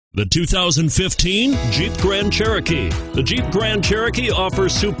The 2015 Jeep Grand Cherokee. The Jeep Grand Cherokee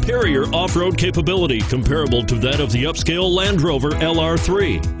offers superior off-road capability comparable to that of the upscale Land Rover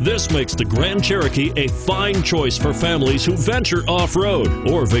LR3. This makes the Grand Cherokee a fine choice for families who venture off-road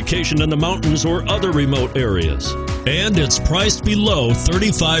or vacation in the mountains or other remote areas. And it's priced below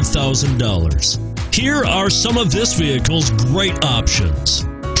 $35,000. Here are some of this vehicle's great options: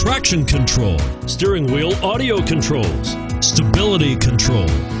 traction control, steering wheel audio controls, stability control,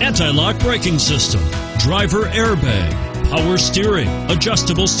 anti-lock braking system, driver airbag, power steering,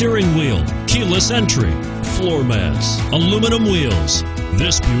 adjustable steering wheel, keyless entry, floor mats, aluminum wheels.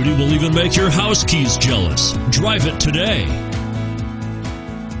 This beauty will even make your house keys jealous. Drive it today.